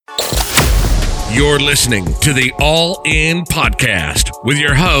You're listening to the All In Podcast with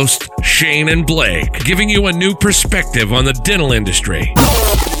your hosts, Shane and Blake, giving you a new perspective on the dental industry.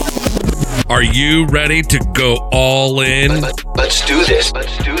 Are you ready to go all in? Let's do this.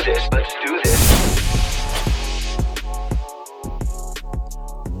 Let's do this. Let's do this.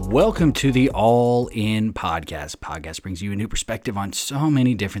 Welcome to the All In Podcast. Podcast brings you a new perspective on so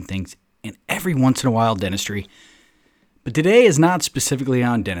many different things, and every once in a while, dentistry. But today is not specifically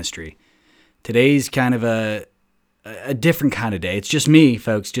on dentistry. Today's kind of a different kind of day. It's just me,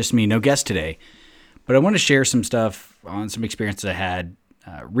 folks, just me, no guest today. But I want to share some stuff on some experiences I had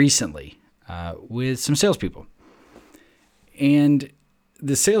recently with some salespeople. And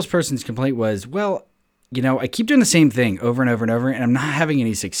the salesperson's complaint was, well, you know, I keep doing the same thing over and over and over, and I'm not having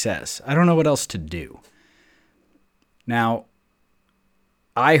any success. I don't know what else to do. Now,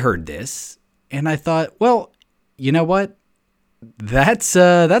 I heard this, and I thought, well, you know what? That's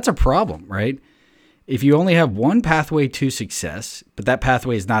a problem, right? If you only have one pathway to success, but that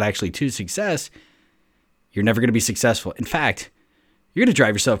pathway is not actually to success, you're never going to be successful. In fact, you're going to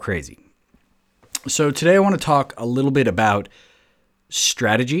drive yourself crazy. So today I want to talk a little bit about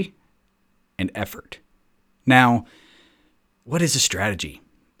strategy and effort. Now, what is a strategy?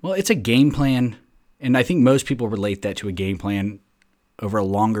 Well, it's a game plan, and I think most people relate that to a game plan over a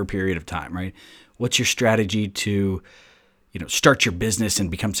longer period of time, right? What's your strategy to start your business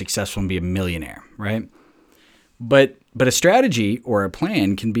and become successful and be a millionaire, right? But a strategy or a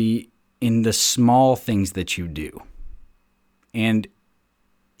plan can be in the small things that you do. And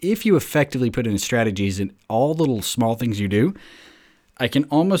if you effectively put in strategies in all the little small things you do, I can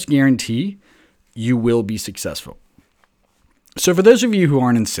almost guarantee you will be successful. So for those of you who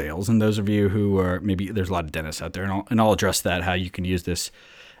aren't in sales, and those of you who are, maybe there's a lot of dentists out there, and I'll address that, how you can use this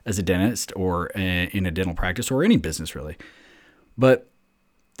as a dentist or in a dental practice or any business really. But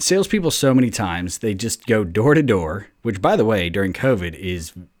salespeople so many times, they just go door to door, which by the way, during COVID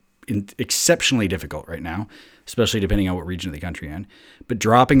is exceptionally difficult right now, especially depending on what region of the country you're in, but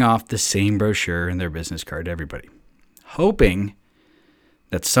dropping off the same brochure and their business card to everybody, hoping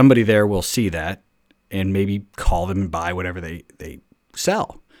that somebody there will see that and maybe call them and buy whatever they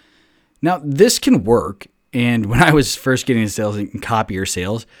sell. Now, this can work. And when I was first getting into sales and copier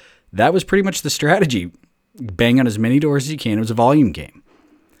sales, that was pretty much the strategy. Bang on as many doors as you can. It was a volume game.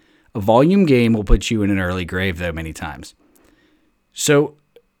 A volume game will put you in an early grave, though, many times. So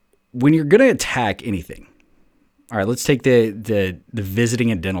when you're going to attack anything, all right, let's take the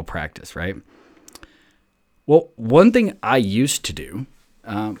visiting a dental practice, right? Well, one thing I used to do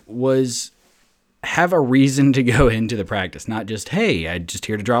was have a reason to go into the practice, not just, hey, I'm just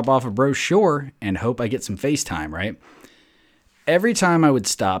here to drop off a brochure and hope I get some FaceTime, right? Every time I would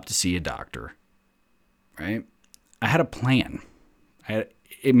stop to see a doctor, right, I had a plan.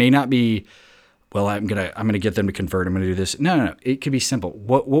 It may not be, well, I'm gonna get them to convert. I'm gonna do this. No. It could be simple.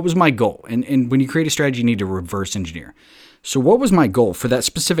 What was my goal? And when you create a strategy, you need to reverse engineer. So what was my goal for that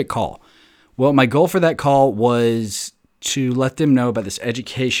specific call? Well, my goal for that call was to let them know about this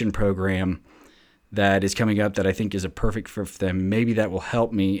education program that is coming up that I think is a perfect fit for them. Maybe that will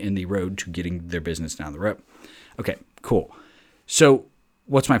help me in the road to getting their business down the road. Okay, cool. So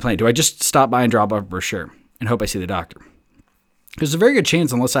what's my plan? Do I just stop by and drop off a brochure and hope I see the doctor? There's a very good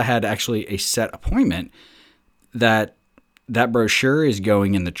chance, unless I had actually a set appointment, that brochure is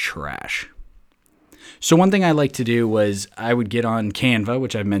going in the trash. So one thing I like to do was I would get on Canva,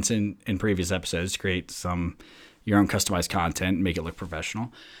 which I've mentioned in previous episodes, to create some your own customized content and make it look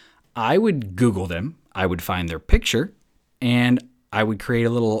professional. I would Google them, I would find their picture, and I would create a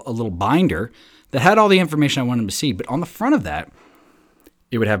little binder that had all the information I wanted them to see. But on the front of that,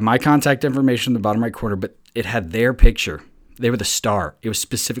 it would have my contact information in the bottom right corner, but it had their picture. They were the star. It was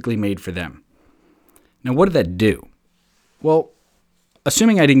specifically made for them. Now, what did that do? Well,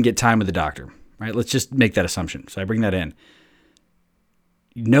 assuming I didn't get time with the doctor, right? Let's just make that assumption. So I bring that in.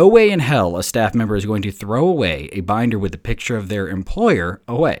 No way in hell a staff member is going to throw away a binder with a picture of their employer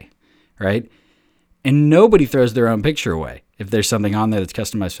away, right? And nobody throws their own picture away. If there's something on there that's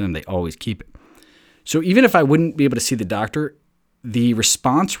customized for them, they always keep it. So even if I wouldn't be able to see the doctor, the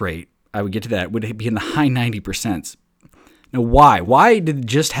response rate, I would get to that, would be in the high 90%. Now, why? Why did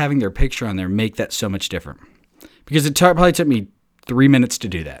just having their picture on there make that so much different? Because it probably took me 3 minutes to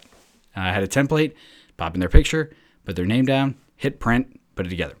do that. I had a template, pop in their picture, put their name down, hit print, put it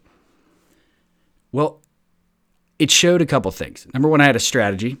together. Well, it showed a couple things. Number one, I had a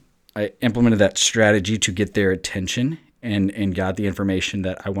strategy. I implemented that strategy to get their attention and got the information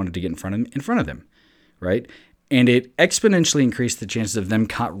that I wanted to get in front of them, right? And it exponentially increased the chances of them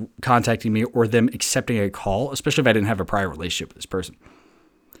contacting me or them accepting a call, especially if I didn't have a prior relationship with this person.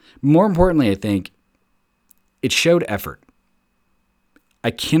 More importantly, I think it showed effort.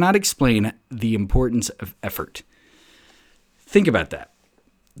 I cannot explain the importance of effort. Think about that.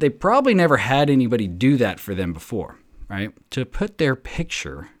 They probably never had anybody do that for them before, right? To put their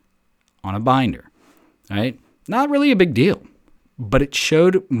picture on a binder, right? Not really a big deal, but it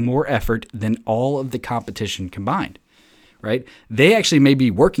showed more effort than all of the competition combined, right? They actually may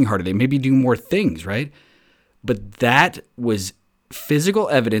be working harder. They may be doing more things, right? But that was physical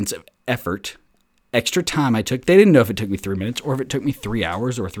evidence of effort, extra time I took. They didn't know if it took me 3 minutes or if it took me 3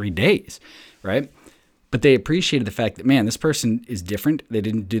 hours or 3 days, right? But they appreciated the fact that, man, this person is different. They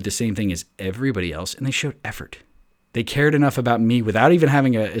didn't do the same thing as everybody else, and they showed effort. They cared enough about me without even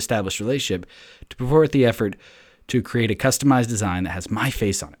having an established relationship to put forth the effort to create a customized design that has my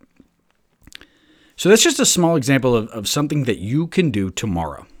face on it. So that's just a small example of something that you can do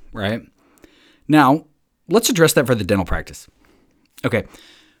tomorrow, right? Now, let's address that for the dental practice. Okay.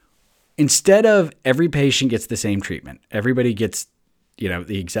 Instead of every patient gets the same treatment, everybody gets,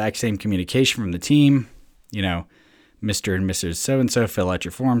 the exact same communication from the team, Mr. and Mrs. So-and-so, fill out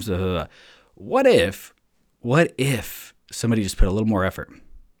your forms, blah, blah, blah. What if somebody just put a little more effort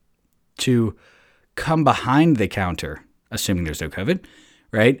to come behind the counter, assuming there's no COVID,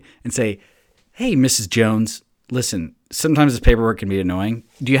 right? And say, hey, Mrs. Jones, listen, sometimes this paperwork can be annoying.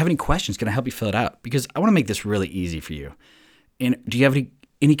 Do you have any questions? Can I help you fill it out? Because I want to make this really easy for you. And do you have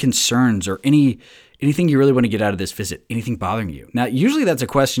any concerns or anything you really want to get out of this visit? Anything bothering you? Now, usually that's a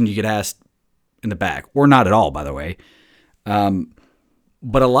question you get asked in the back, or not at all, by the way.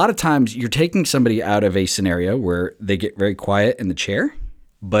 But a lot of times you're taking somebody out of a scenario where they get very quiet in the chair,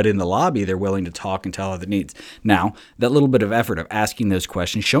 but in the lobby, they're willing to talk and tell other needs. Now, that little bit of effort of asking those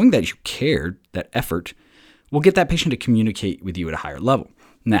questions, showing that you cared, that effort, will get that patient to communicate with you at a higher level.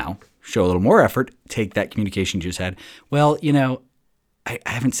 Now, show a little more effort, take that communication you just had. Well, I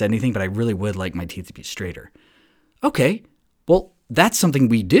haven't said anything, but I really would like my teeth to be straighter. Okay, well, that's something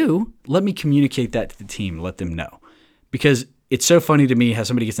we do. Let me communicate that to the team, let them know. Because it's so funny to me how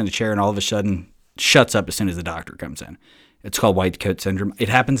somebody gets in a chair and all of a sudden shuts up as soon as the doctor comes in. It's called white coat syndrome. It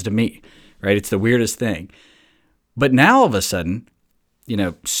happens to me, right? It's the weirdest thing. But now all of a sudden,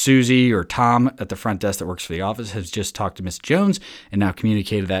 Susie or Tom at the front desk that works for the office has just talked to Miss Jones and now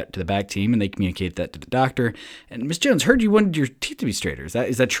communicated that to the back team, and they communicate that to the doctor. And Miss Jones, heard you wanted your teeth to be straighter. Is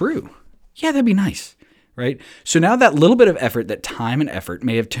that true? Yeah, that'd be nice, right? So now that little bit of effort, that time and effort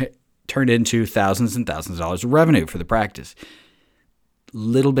may have turned into thousands and thousands of dollars of revenue for the practice.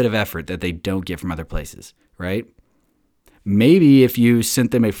 Little bit of effort that they don't get from other places, right? Maybe if you sent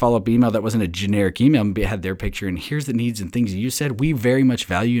them a follow-up email that wasn't a generic email, maybe it had their picture and here's the needs and things you said, we very much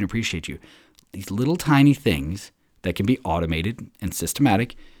value and appreciate you. These little tiny things that can be automated and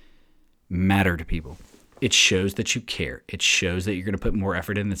systematic matter to people. It shows that you care. It shows that you're going to put more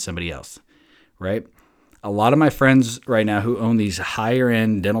effort in than somebody else, right? A lot of my friends right now who own these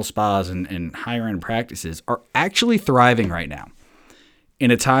higher-end dental spas and higher-end practices are actually thriving right now. In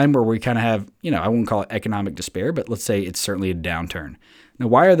a time where we kind of have, I wouldn't call it economic despair, but let's say it's certainly a downturn. Now,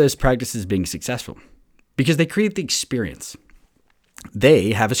 why are those practices being successful? Because they create the experience.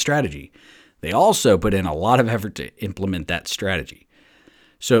 They have a strategy. They also put in a lot of effort to implement that strategy.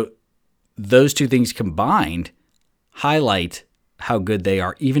 So those two things combined highlight how good they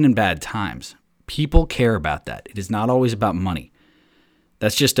are, even in bad times. People care about that. It is not always about money.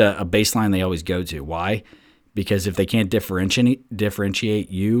 That's just a baseline they always go to. Why? Because if they can't differentiate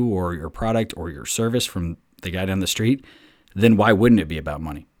you or your product or your service from the guy down the street, then why wouldn't it be about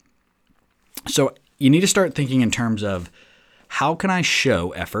money? So you need to start thinking in terms of how can I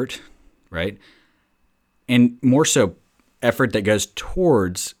show effort, right? And more so effort that goes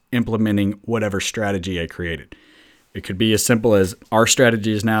towards implementing whatever strategy I created. It could be as simple as our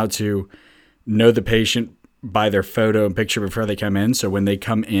strategy is now to know the patient by their photo and picture before they come in. So when they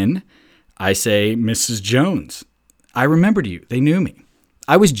come in, I say, Mrs. Jones, I remembered you. They knew me.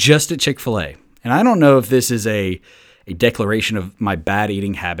 I was just at Chick-fil-A. And I don't know if this is a declaration of my bad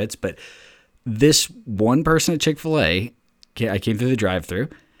eating habits, but this one person at Chick-fil-A, I came through the drive-thru,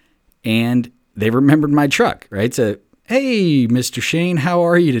 and they remembered my truck, right? So, hey, Mr. Shane, how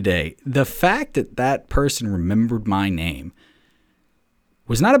are you today? The fact that that person remembered my name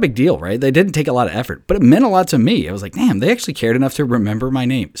was not a big deal, right? They didn't take a lot of effort, but it meant a lot to me. I was like, damn, they actually cared enough to remember my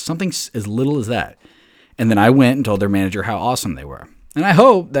name. Something as little as that. And then I went and told their manager how awesome they were. And I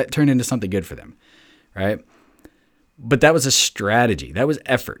hope that turned into something good for them, right? But that was a strategy. That was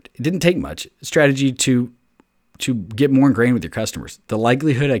effort. It didn't take much. Strategy to get more ingrained with your customers. The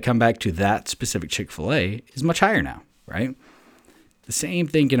likelihood I come back to that specific Chick-fil-A is much higher now, right? The same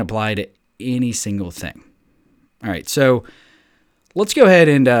thing can apply to any single thing. All right, so let's go ahead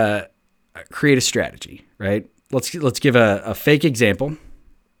and create a strategy, right? Let's give a fake example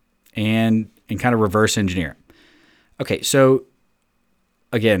and kind of reverse engineer it. Okay, so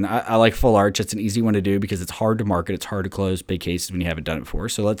again, I like full arch. It's an easy one to do because it's hard to market. It's hard to close big cases when you haven't done it before.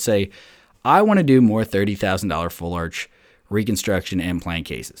 So let's say I want to do more $30,000 full arch reconstruction and implant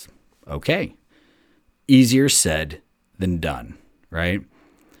cases. Okay, easier said than done, right?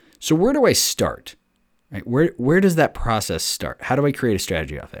 So where do I start? Right? Where does that process start? How do I create a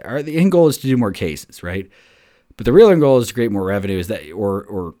strategy off that? All right, the end goal is to do more cases, right? But the real end goal is to create more revenue, is that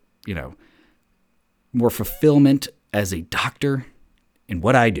or more fulfillment as a doctor in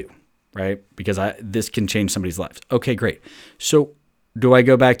what I do, right? Because this can change somebody's lives. Okay, great. So do I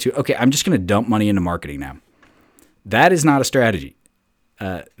go back to, okay, I'm just going to dump money into marketing now? That is not a strategy.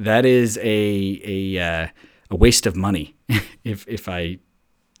 That is a waste of money, if I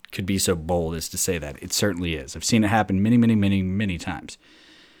could be so bold as to say that. It certainly is. I've seen it happen many, many, many, many times.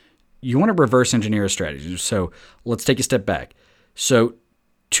 You want to reverse engineer a strategy. So let's take a step back. So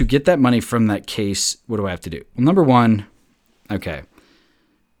to get that money from that case, what do I have to do? Well, number one, okay,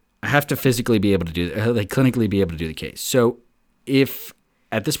 I have to physically be able to clinically be able to do the case. So if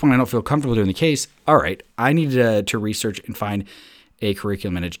at this point I don't feel comfortable doing the case, all right, I need to research and find a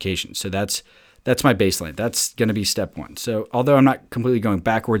curriculum and education. So that's my baseline. That's going to be step one. So although I'm not completely going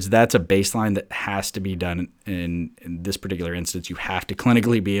backwards, that's a baseline that has to be done in this particular instance. You have to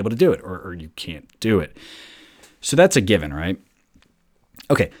clinically be able to do it or you can't do it. So that's a given, right?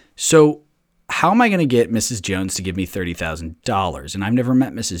 Okay, so how am I going to get Mrs. Jones to give me $30,000? And I've never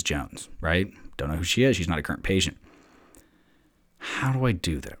met Mrs. Jones, right? Don't know who she is. She's not a current patient. How do I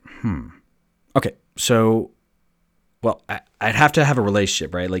do that? Okay, so, well, I'd have to have a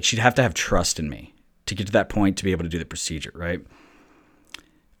relationship, right? Like she'd have to have trust in me to get to that point to be able to do the procedure, right?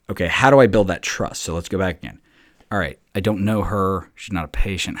 Okay, how do I build that trust? So let's go back again. All right, I don't know her. She's not a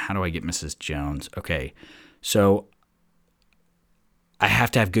patient. How do I get Mrs. Jones? Okay, so I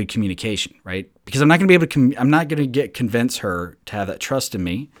have to have good communication, right? Because I'm not going to be able to, I'm not going to convince her to have that trust in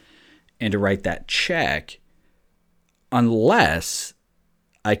me and to write that check unless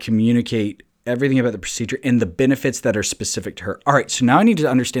I communicate everything about the procedure and the benefits that are specific to her. All right, so now I need to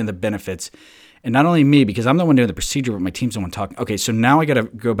understand the benefits, and not only me, because I'm the one doing the procedure, but my team's the one talking. Okay, so now I got to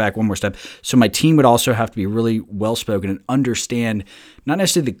go back one more step. So my team would also have to be really well-spoken and understand not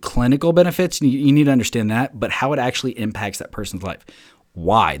necessarily the clinical benefits, you need to understand that, but how it actually impacts that person's life.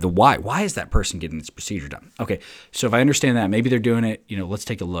 Why? The why. Why is that person getting this procedure done? Okay, so if I understand that, maybe they're doing it, let's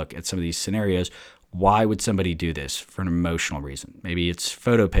take a look at some of these scenarios. Why would somebody do this? For an emotional reason. Maybe it's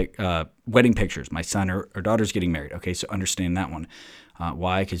wedding pictures. My son or daughter's getting married. Okay, so understand that one.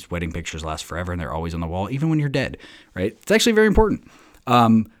 Why? Because wedding pictures last forever and they're always on the wall, even when you're dead, right? It's actually very important.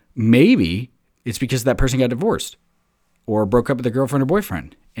 Maybe it's because that person got divorced or broke up with their girlfriend or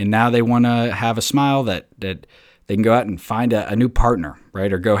boyfriend, and now they want to have a smile that they can go out and find a new partner,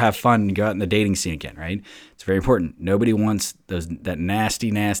 right? Or go have fun and go out in the dating scene again, right? It's very important. Nobody wants that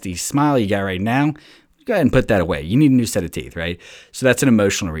nasty, nasty smile you got right now. Go ahead and put that away. You need a new set of teeth, right? So that's an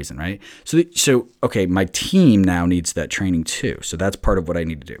emotional reason, right? So okay, my team now needs that training too. So that's part of what I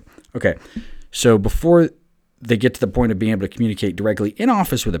need to do. Okay, so before they get to the point of being able to communicate directly in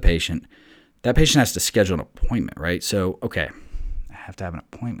office with a patient, that patient has to schedule an appointment, right? So, okay, I have to have an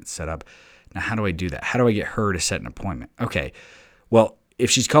appointment set up. Now, how do I do that? How do I get her to set an appointment? Okay, well, if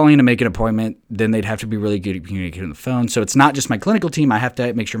she's calling to make an appointment, then they'd have to be really good at communicating on the phone. So it's not just my clinical team. I have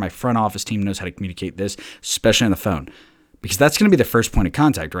to make sure my front office team knows how to communicate this, especially on the phone, because that's going to be the first point of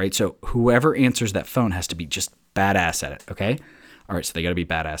contact, right? So whoever answers that phone has to be just badass at it, okay? All right, so they got to be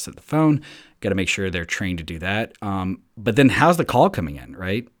badass at the phone. Got to make sure they're trained to do that. But then how's the call coming in,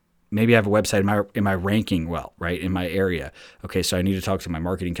 right? Maybe I have a website. Am I ranking well, right, in my area? Okay, so I need to talk to my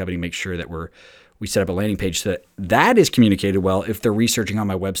marketing company, make sure that we set up a landing page so that is communicated well. If they're researching on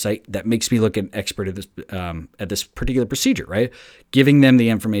my website, that makes me look an expert at this particular procedure, right? Giving them the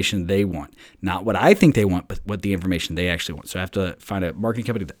information they want, not what I think they want, but what the information they actually want. So I have to find a marketing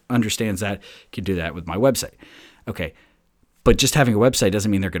company that understands that, can do that with my website. Okay, but just having a website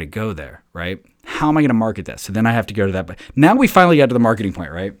doesn't mean they're going to go there, right? How am I going to market that? So then I have to go to that. But now we finally got to the marketing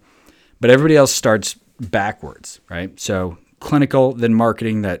point, right? But everybody else starts backwards, right? So clinical, then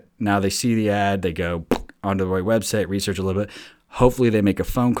marketing, that now they see the ad, they go onto the website, research a little bit. Hopefully they make a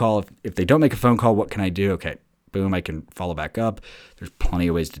phone call. If they don't make a phone call, what can I do? Okay, boom, I can follow back up. There's plenty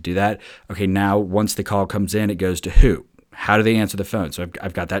of ways to do that. Okay, now once the call comes in, it goes to who? How do they answer the phone? So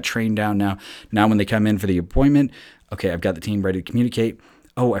I've got that trained down now. Now when they come in for the appointment, okay, I've got the team ready to communicate.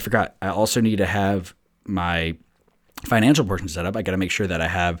 Oh, I forgot. I also need to have my financial portion set up. I got to make sure that I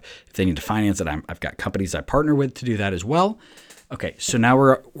have, if they need to finance it, I've got companies I partner with to do that as well. Okay, so now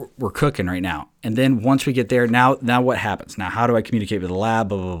we're cooking right now. And then once we get there, now what happens? Now how do I communicate with the lab,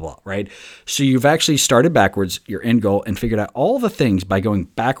 blah, blah, blah, right? So you've actually started backwards, your end goal, and figured out all the things by going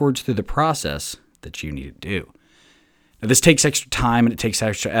backwards through the process that you need to do. Now this takes extra time and it takes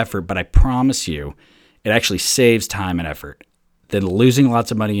extra effort, but I promise you, it actually saves time and effort than losing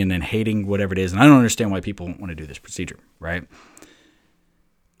lots of money and then hating whatever it is. And I don't understand why people want to do this procedure, right?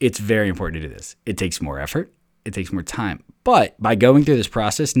 It's very important to do this. It takes more effort. It takes more time. But by going through this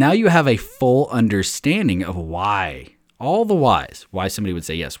process, now you have a full understanding of why, all the whys, why somebody would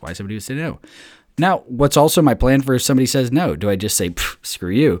say yes, why somebody would say no. Now, what's also my plan for if somebody says no? Do I just say,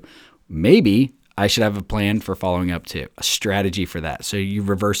 screw you? Maybe I should have a plan for following up too, a strategy for that. So you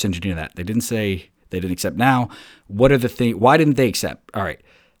reverse engineer that. They didn't say they didn't accept now. What are the things? Why didn't they accept? All right.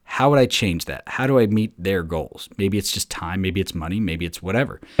 How would I change that? How do I meet their goals? Maybe it's just time. Maybe it's money. Maybe it's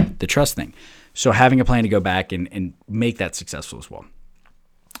whatever. The trust thing. So having a plan to go back and make that successful as well.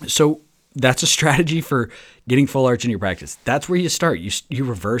 So that's a strategy for getting full arch in your practice. That's where you start. You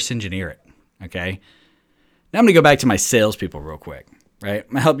reverse engineer it. Okay. Now I'm going to go back to my salespeople real quick. Right. I'm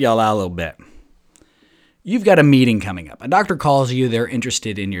going to help y'all out a little bit. You've got a meeting coming up. A doctor calls you. They're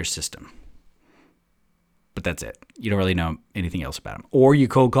interested in your system. But that's it. You don't really know anything else about them. Or you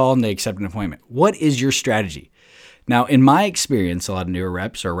cold call and they accept an appointment. What is your strategy? Now, in my experience, a lot of newer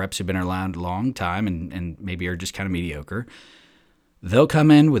reps or reps who've been around a long time and maybe are just kind of mediocre, they'll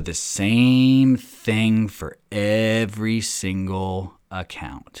come in with the same thing for every single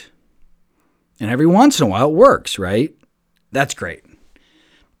account. And every once in a while it works, right? That's great.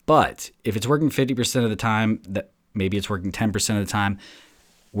 But if it's working 50% of the time, that maybe it's working 10% of the time,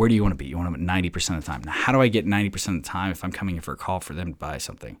 where do you want to be? You want to be 90% of the time. Now, how do I get 90% of the time if I'm coming in for a call for them to buy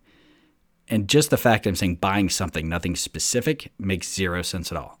something? And just the fact I'm saying buying something, nothing specific, makes zero sense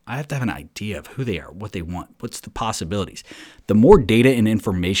at all. I have to have an idea of who they are, what they want, what's the possibilities. The more data and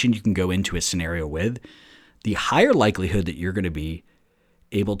information you can go into a scenario with, the higher likelihood that you're going to be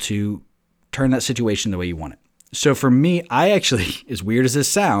able to turn that situation the way you want it. So for me, I actually, as weird as this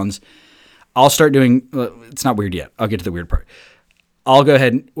sounds, I'll start doing, it's not weird yet. I'll get to the weird part. I'll go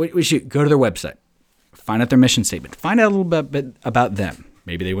ahead and go to their website, find out their mission statement, find out a little bit about them.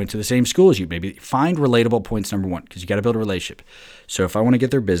 Maybe they went to the same school as you. Maybe find relatable points, number one, because you got to build a relationship. So if I want to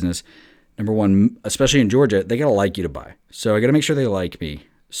get their business, number one, especially in Georgia, they got to like you to buy. So I got to make sure they like me.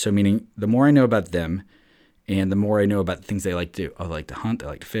 So meaning the more I know about them and the more I know about the things they like to do. Oh, they like to hunt. They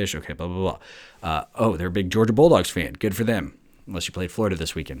like to fish. Okay, blah, blah, blah. Oh, they're a big Georgia Bulldogs fan. Good for them. Unless you played Florida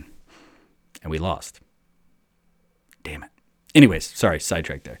this weekend. And we lost. Damn it. Anyways, sorry,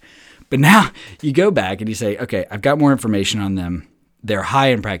 sidetrack there. But now you go back and you say, okay, I've got more information on them. They're high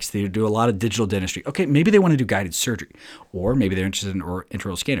in practice. They do a lot of digital dentistry. Okay, maybe they want to do guided surgery, or maybe they're interested in an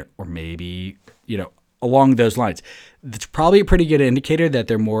intraoral scanner, or maybe, along those lines. That's probably a pretty good indicator that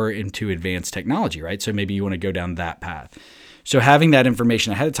they're more into advanced technology, right? So maybe you want to go down that path. So having that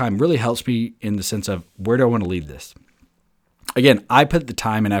information ahead of time really helps me in the sense of where do I want to lead this? Again, I put the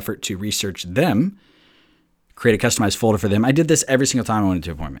time and effort to research them, create a customized folder for them. I did this every single time I went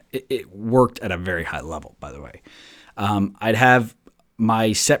into an appointment. It worked at a very high level, by the way. I'd have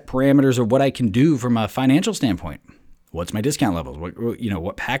my set parameters of what I can do from a financial standpoint. What's my discount levels?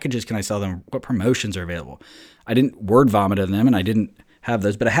 What packages can I sell them? What promotions are available? I didn't word vomit on them and I didn't have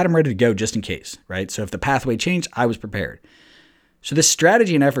those, but I had them ready to go just in case, right? So if the pathway changed, I was prepared. So this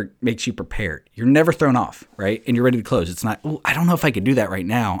strategy and effort makes you prepared. You're never thrown off, right? And you're ready to close. It's not, I don't know if I could do that right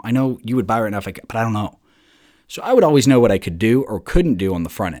now. I know you would buy right now if I could, but I don't know. So I would always know what I could do or couldn't do on the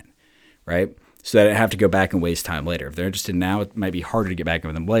front end, right? So that I have to go back and waste time later. If they're interested now, it might be harder to get back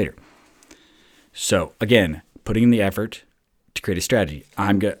with them later. So again, putting in the effort to create a strategy.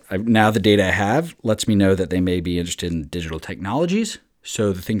 Now the data I have lets me know that they may be interested in digital technologies.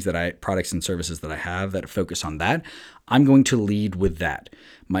 So the things products and services that I have that focus on that, I'm going to lead with that.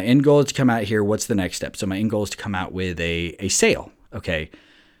 My end goal is to come out here. What's the next step? So my end goal is to come out with a sale. Okay.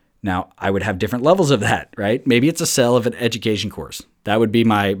 Now I would have different levels of that, right? Maybe it's a sale of an education course. That would be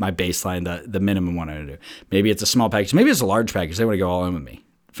my baseline, the minimum one I would do. Maybe it's a small package. Maybe it's a large package. They want to go all in with me.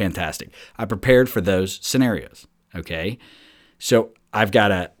 Fantastic. I prepared for those scenarios. Okay. So I've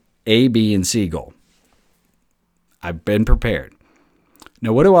got A, B, and C goal. I've been prepared.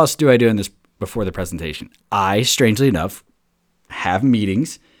 Now, what else do I do in this before the presentation? I, strangely enough, have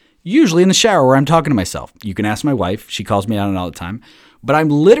meetings, usually in the shower where I'm talking to myself. You can ask my wife. She calls me out on it all the time. But I'm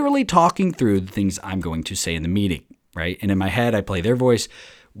literally talking through the things I'm going to say in the meeting, right? And in my head, I play their voice.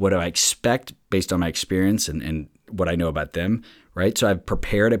 What do I expect based on my experience and what I know about them, right? So I've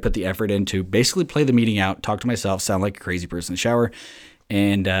prepared. I put the effort in to basically play the meeting out, talk to myself, sound like a crazy person in the shower,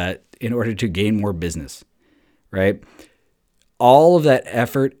 and in order to gain more business, right? all of that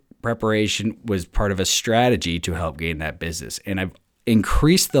effort, preparation was part of a strategy to help gain that business. And I've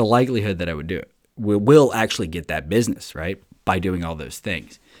increased the likelihood that I would do it. We will actually get that business, right? By doing all those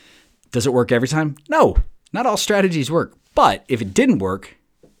things. Does it work every time? No, not all strategies work. But if it didn't work,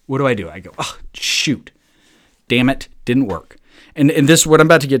 what do? I go, oh, shoot. Damn it, didn't work. And this, what I'm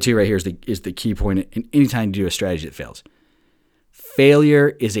about to get to right here is the key point in any time you do a strategy that fails.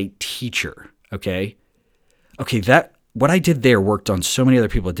 Failure is a teacher, okay? Okay, what I did there worked on so many other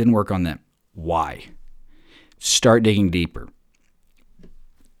people. It didn't work on them. Why? Start digging deeper.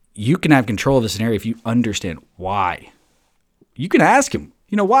 You can have control of the scenario if you understand why. You can ask him,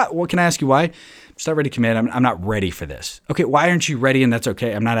 you know what? What can I ask you why? I'm just not ready to commit. I'm not ready for this. Okay, why aren't you ready? And that's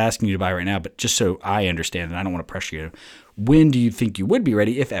okay. I'm not asking you to buy right now, but just so I understand, and I don't want to pressure you. When do you think you would be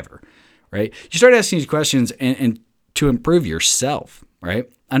ready, if ever? Right? You start asking these questions and to improve yourself, right?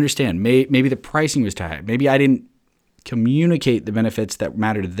 Understand, maybe the pricing was too high. Maybe I didn't communicate the benefits that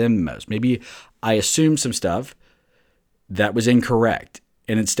matter to them most. Maybe I assumed some stuff that was incorrect.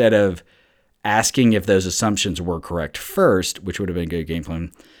 And instead of asking if those assumptions were correct first, which would have been a good game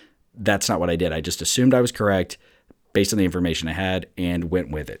plan, that's not what I did. I just assumed I was correct based on the information I had and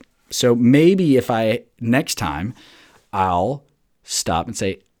went with it. So maybe next time, I'll stop and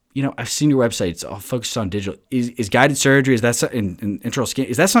say, you know, I've seen your website. It's all focused on digital. Is guided surgery? Is that in intraoral scan?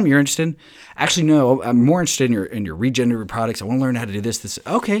 Is that something you're interested in? Actually, no. I'm more interested in your regenerative products. I want to learn how to do this.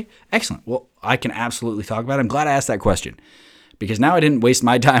 Okay, excellent. Well, I can absolutely talk about it. I'm glad I asked that question because now I didn't waste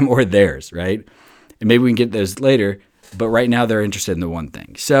my time or theirs, right? And maybe we can get those later. But right now they're interested in the one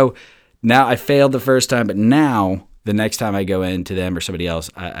thing. So now I failed the first time, but now the next time I go into them or somebody else,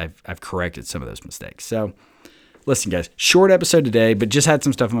 I've corrected some of those mistakes. So. Listen, guys, short episode today, but just had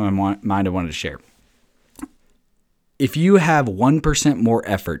some stuff in my mind I wanted to share. If you have 1% more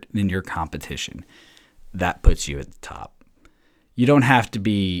effort than your competition, that puts you at the top. You don't have to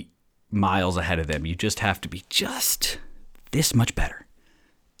be miles ahead of them. You just have to be just this much better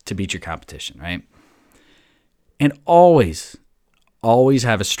to beat your competition, right? And always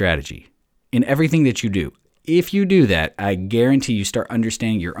have a strategy in everything that you do. If you do that, I guarantee you start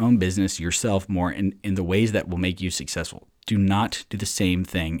understanding your own business, yourself more in the ways that will make you successful. Do not do the same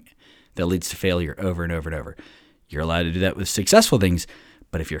thing that leads to failure over and over and over. You're allowed to do that with successful things,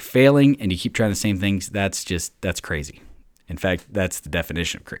 but if you're failing and you keep trying the same things, that's crazy. In fact, that's the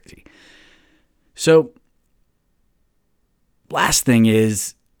definition of crazy. So, last thing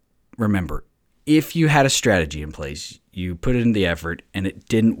is, remember, if you had a strategy in place, you put in the effort and it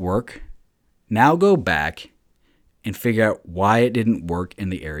didn't work, now go back and figure out why it didn't work in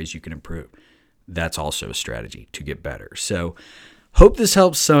the areas you can improve. That's also a strategy to get better. So hope this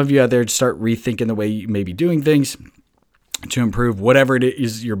helps some of you out there to start rethinking the way you may be doing things to improve whatever it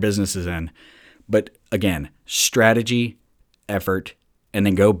is your business is in. But again, strategy, effort, and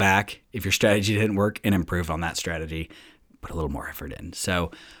then go back if your strategy didn't work and improve on that strategy. Put a little more effort in.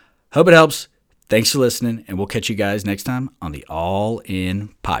 So hope it helps. Thanks for listening, and we'll catch you guys next time on the All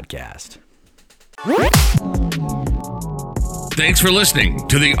In Podcast. Thanks for listening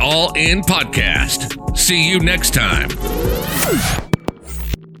to the All In Podcast. See you next time.